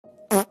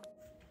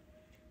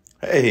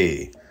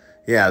Hey,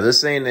 yeah,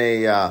 this ain't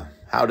a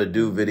how to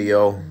do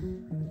video.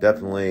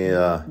 Definitely,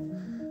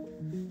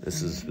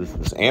 this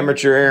is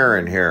amateur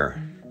Aaron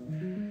here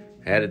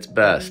at its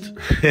best.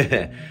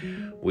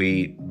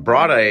 We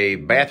brought a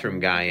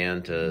bathroom guy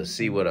in to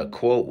see what a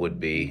quote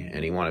would be,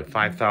 and he wanted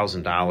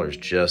 $5,000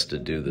 just to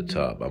do the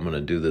tub. I'm going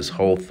to do this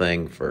whole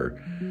thing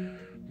for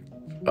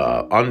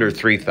under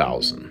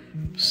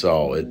 $3,000.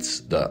 So it's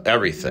the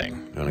everything.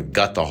 I'm going to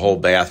gut the whole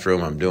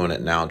bathroom. I'm doing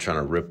it now. I'm trying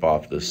to rip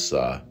off this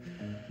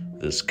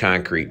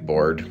concrete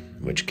board,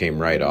 which came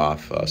right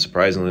off.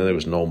 Surprisingly, there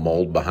was no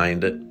mold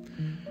behind it,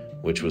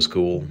 which was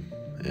cool.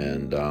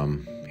 And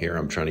here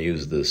I'm trying to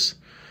use this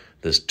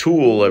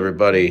tool.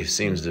 Everybody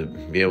seems to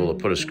be able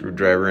to put a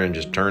screwdriver in,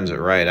 just turns it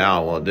right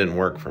out. Well, it didn't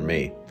work for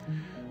me.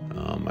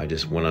 I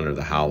just went under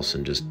the house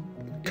and just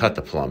cut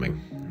the plumbing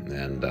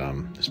and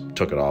just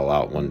took it all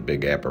out, one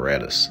big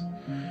apparatus.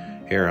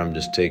 Here I'm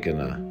just taking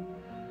a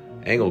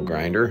angle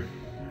grinder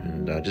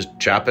and just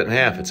chop it in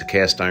half. It's a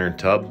cast iron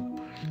tub.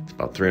 It's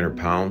about 300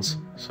 pounds,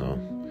 so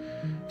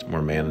it's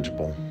more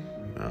manageable.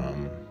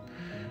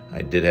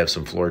 I did have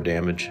some floor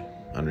damage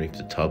underneath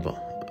the tub,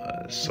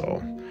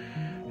 so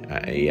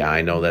yeah,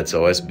 I know that's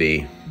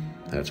OSB.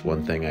 That's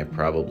one thing I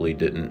probably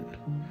didn't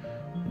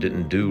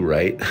do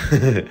right.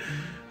 As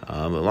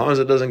long as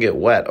it doesn't get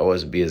wet,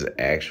 OSB is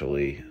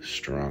actually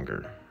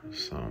stronger.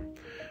 So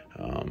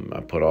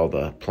I put all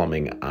the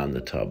plumbing on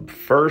the tub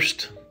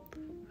first.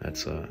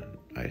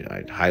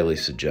 I'd highly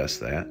suggest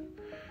that.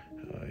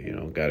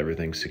 Got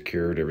everything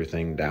secured,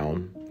 everything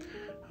down.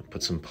 I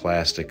put some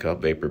plastic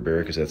up, vapor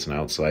barrier, because that's an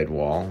outside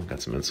wall.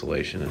 Got some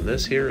insulation. And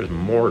this here is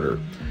mortar.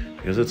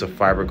 Because it's a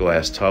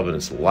fiberglass tub and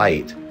it's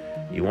light,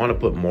 you want to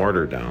put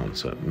mortar down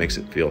so it makes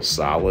it feel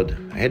solid.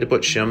 I had to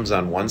put shims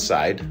on one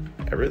side.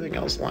 Everything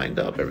else lined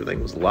up.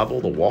 Everything was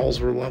level. The walls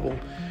were level.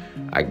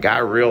 I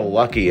got real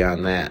lucky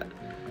on that.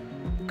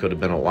 Could have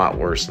been a lot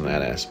worse in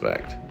that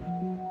aspect.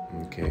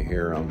 Okay,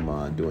 here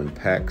I'm doing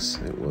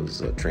PEX. It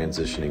was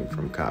transitioning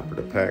from copper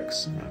to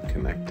PEX. I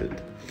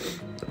connected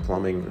the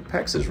plumbing. The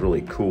PEX is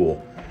really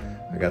cool.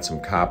 I got some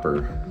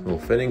copper little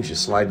fittings. You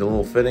slide the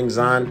little fittings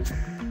on.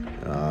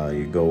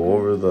 You go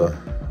over the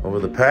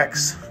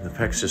PEX. The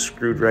PEX just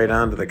screwed right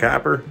onto the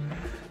copper.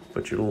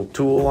 Put your little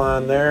tool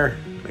on there.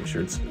 Make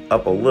sure it's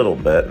up a little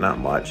bit, not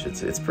much.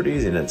 It's pretty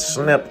easy, and it's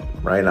snip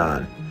right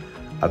on.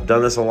 I've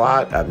done this a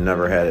lot. I've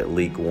never had it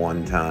leak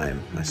one time.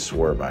 I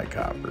swear by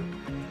copper.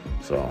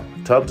 So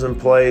tub's in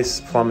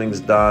place, plumbing's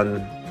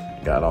done,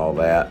 got all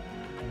that.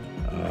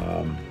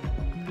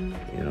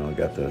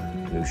 Got the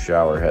new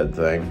shower head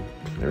thing.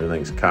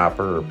 Everything's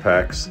copper or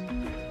PEX.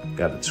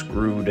 Got it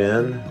screwed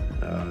in.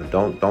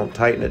 Don't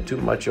tighten it too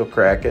much, you'll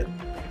crack it.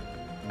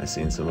 I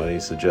seen somebody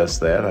suggest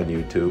that on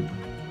YouTube.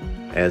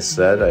 As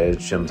said, I had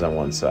shims on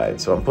one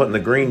side. So I'm putting the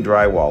green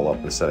drywall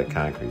up instead of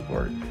concrete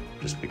board,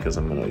 just because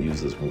I'm going to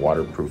use this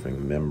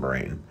waterproofing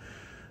membrane.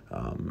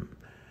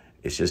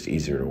 It's just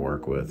easier to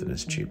work with and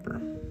it's cheaper,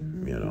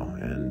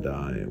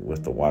 and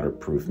with the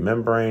waterproof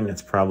membrane,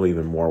 it's probably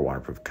even more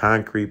waterproof.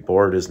 Concrete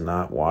board is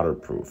not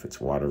waterproof, it's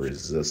water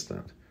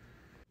resistant.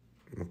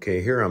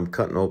 Okay, here I'm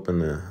cutting open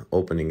the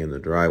opening in the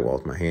drywall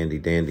with my handy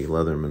dandy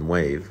Leatherman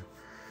Wave.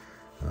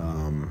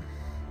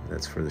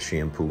 That's for the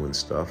shampoo and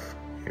stuff.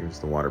 Here's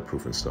the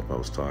waterproofing stuff I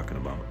was talking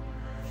about.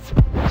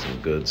 Some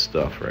good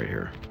stuff right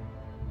here.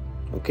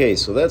 Okay,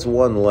 so that's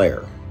one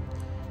layer.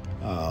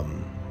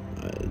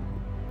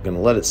 Gonna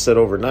let it sit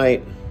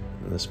overnight,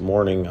 and this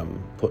morning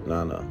I'm putting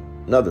on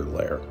another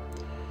layer.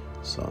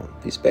 So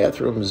these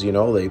bathrooms,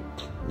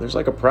 there's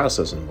like a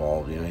process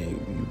involved.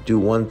 You do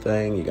one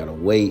thing, you gotta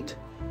wait.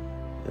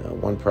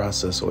 One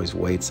process always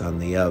waits on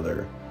the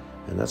other,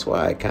 and that's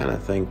why I kind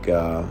of think,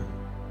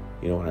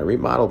 when I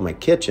remodeled my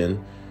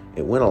kitchen,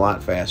 it went a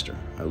lot faster.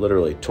 I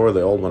literally tore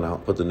the old one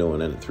out, put the new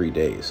one in 3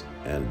 days,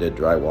 and did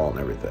drywall and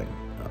everything.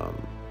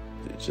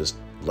 It's just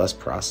less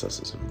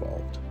processes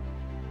involved.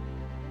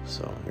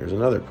 So here's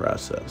another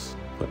process,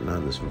 putting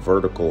on this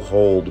vertical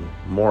hold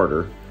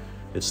mortar.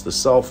 It's the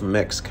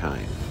self-mix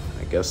kind.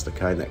 I guess the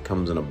kind that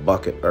comes in a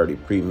bucket already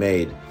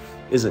pre-made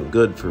isn't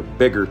good for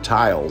bigger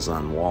tiles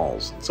on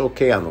walls. It's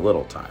okay on the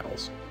little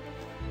tiles.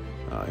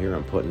 Here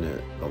I'm putting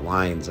the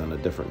lines on a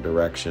different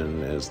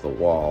direction as the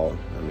wall.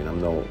 I mean,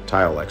 I'm no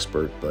tile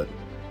expert, but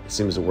it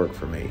seems to work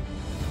for me.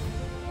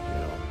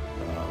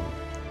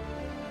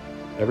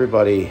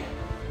 Everybody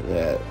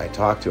that I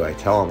talk to, I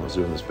tell them I was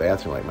doing this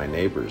bathroom, like my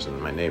neighbors,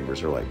 and my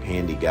neighbors are like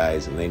handy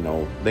guys, and they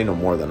know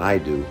more than I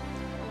do.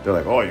 They're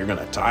like, oh, you're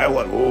gonna tile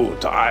it? Ooh,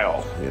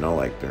 tile.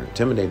 Like they're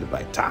intimidated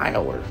by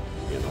tile, or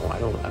I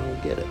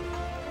don't get it.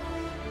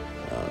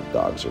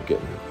 Dogs are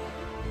getting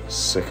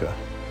sick of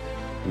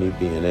me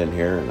being in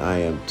here, and I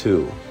am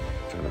too.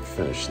 Trying to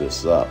finish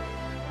this up.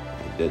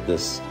 I did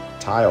this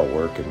tile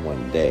work in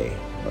one day,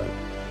 but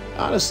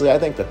honestly, I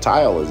think the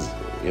tile is,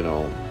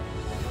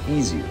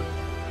 easier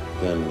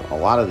than a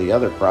lot of the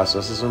other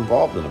processes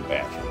involved in a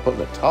bathroom. Putting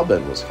the tub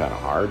in was kind of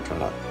hard, trying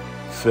to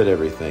fit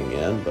everything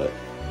in, but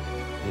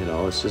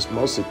it's just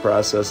mostly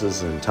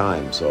processes and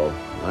time. So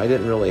I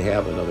didn't really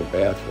have another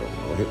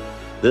bathroom.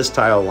 This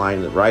tile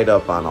lined right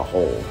up on a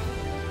hole.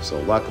 So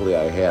luckily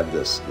I had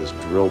this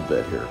drill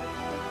bit here.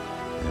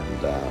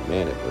 And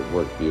man, it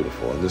worked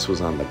beautiful. And this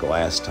was on the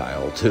glass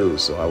tile too,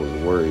 so I was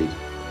worried.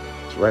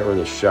 It's right where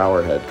the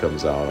shower head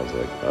comes out. I was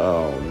like,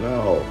 oh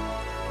no.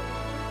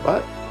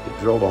 But it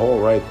drilled a hole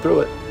right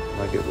through it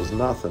like it was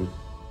nothing.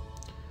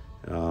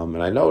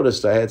 And I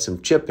noticed I had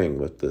some chipping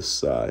with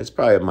this. It's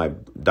probably my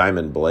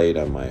diamond blade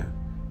on my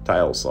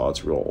tile saw.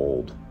 It's real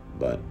old,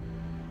 but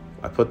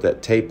I put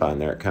that tape on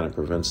there. It kind of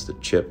prevents the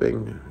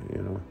chipping,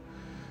 you know.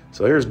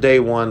 So here's day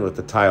one with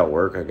the tile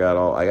work. I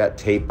got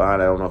tape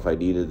on. I don't know if I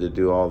needed to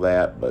do all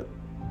that, but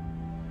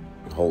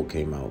the hole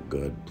came out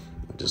good.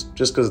 Just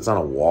because it's on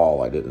a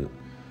wall, I didn't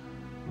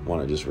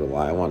want to just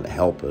rely. I wanted to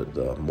help it,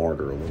 the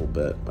mortar a little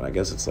bit, but I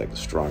guess it's like the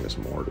strongest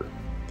mortar.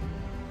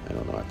 I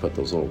don't know. I put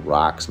those little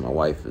rocks. My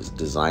wife has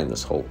designed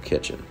this whole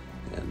kitchen,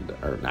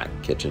 or not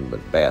kitchen,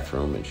 but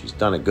bathroom, and she's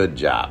done a good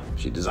job.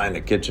 She designed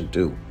the kitchen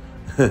too,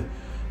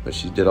 but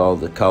she did all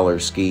the color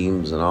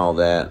schemes and all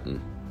that, and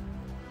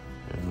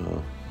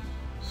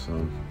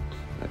so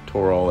I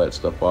tore all that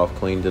stuff off,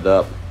 cleaned it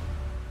up,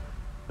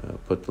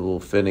 put the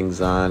little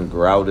fittings on,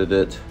 grouted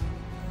it.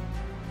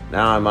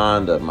 Now I'm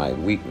on to my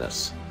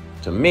weakness.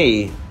 To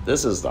me,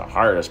 this is the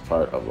hardest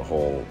part of the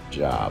whole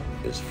job,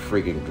 is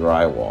freaking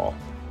drywall.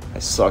 I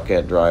suck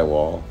at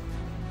drywall.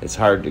 It's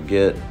hard to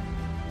get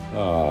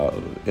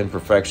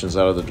imperfections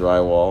out of the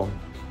drywall.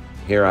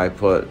 Here I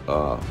put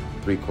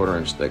 3/4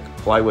 inch thick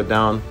plywood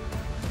down,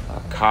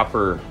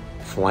 copper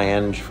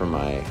flange for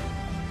my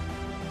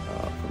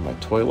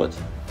toilet,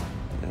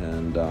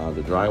 and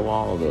the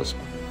drywall.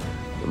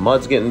 The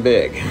mud's getting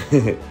big.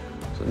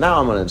 So now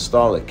I'm going to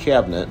install the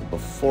cabinet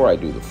before I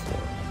do the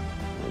floor.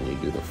 And you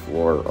do the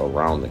floor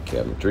around the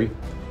cabinetry.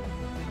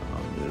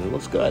 And it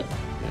looks good.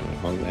 And I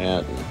hung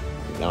that,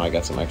 and now I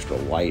got some extra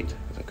light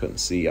because I couldn't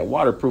see. I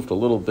waterproofed a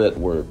little bit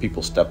where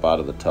people step out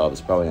of the tub.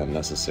 It's probably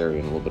unnecessary,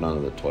 and a little bit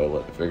under the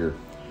toilet. I figure,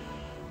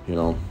 you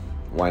know,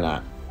 why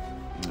not?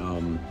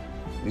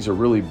 These are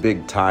really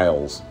big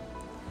tiles,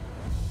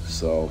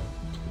 so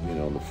you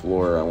know, the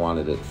floor, I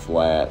wanted it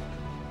flat,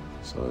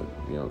 so,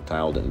 you know,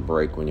 tile didn't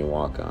break when you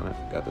walk on it.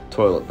 Got the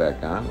toilet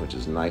back on, which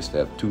is nice to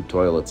have 2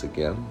 toilets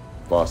again.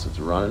 Faucet's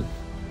running.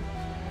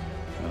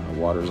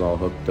 Water's all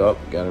hooked up.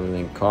 Got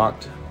everything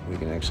caulked. We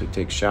can actually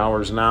take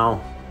showers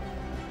now.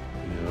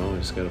 You know,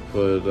 just got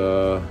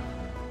to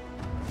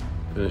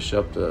finish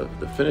up the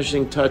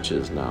finishing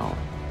touches now.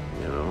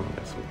 You know,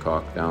 got some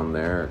caulk down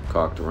there,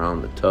 caulked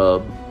around the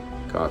tub,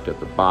 caulked at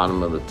the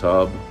bottom of the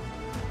tub.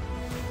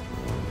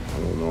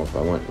 I don't know if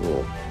I went a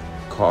little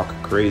caulk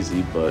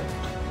crazy, but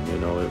you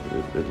know,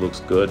 it looks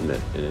good, and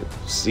it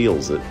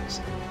seals it.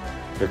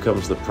 Here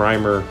comes the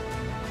primer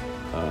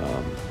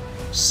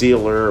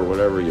sealer, or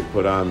whatever you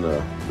put on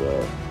the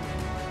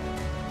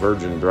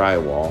virgin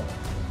drywall.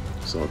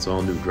 So it's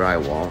all new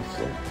drywall.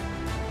 So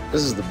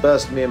this is the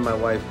best me and my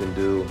wife can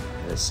do,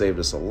 and it saved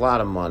us a lot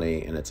of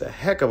money, and it's a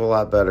heck of a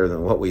lot better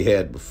than what we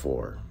had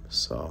before.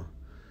 So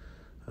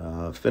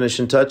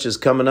finishing touches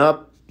coming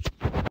up.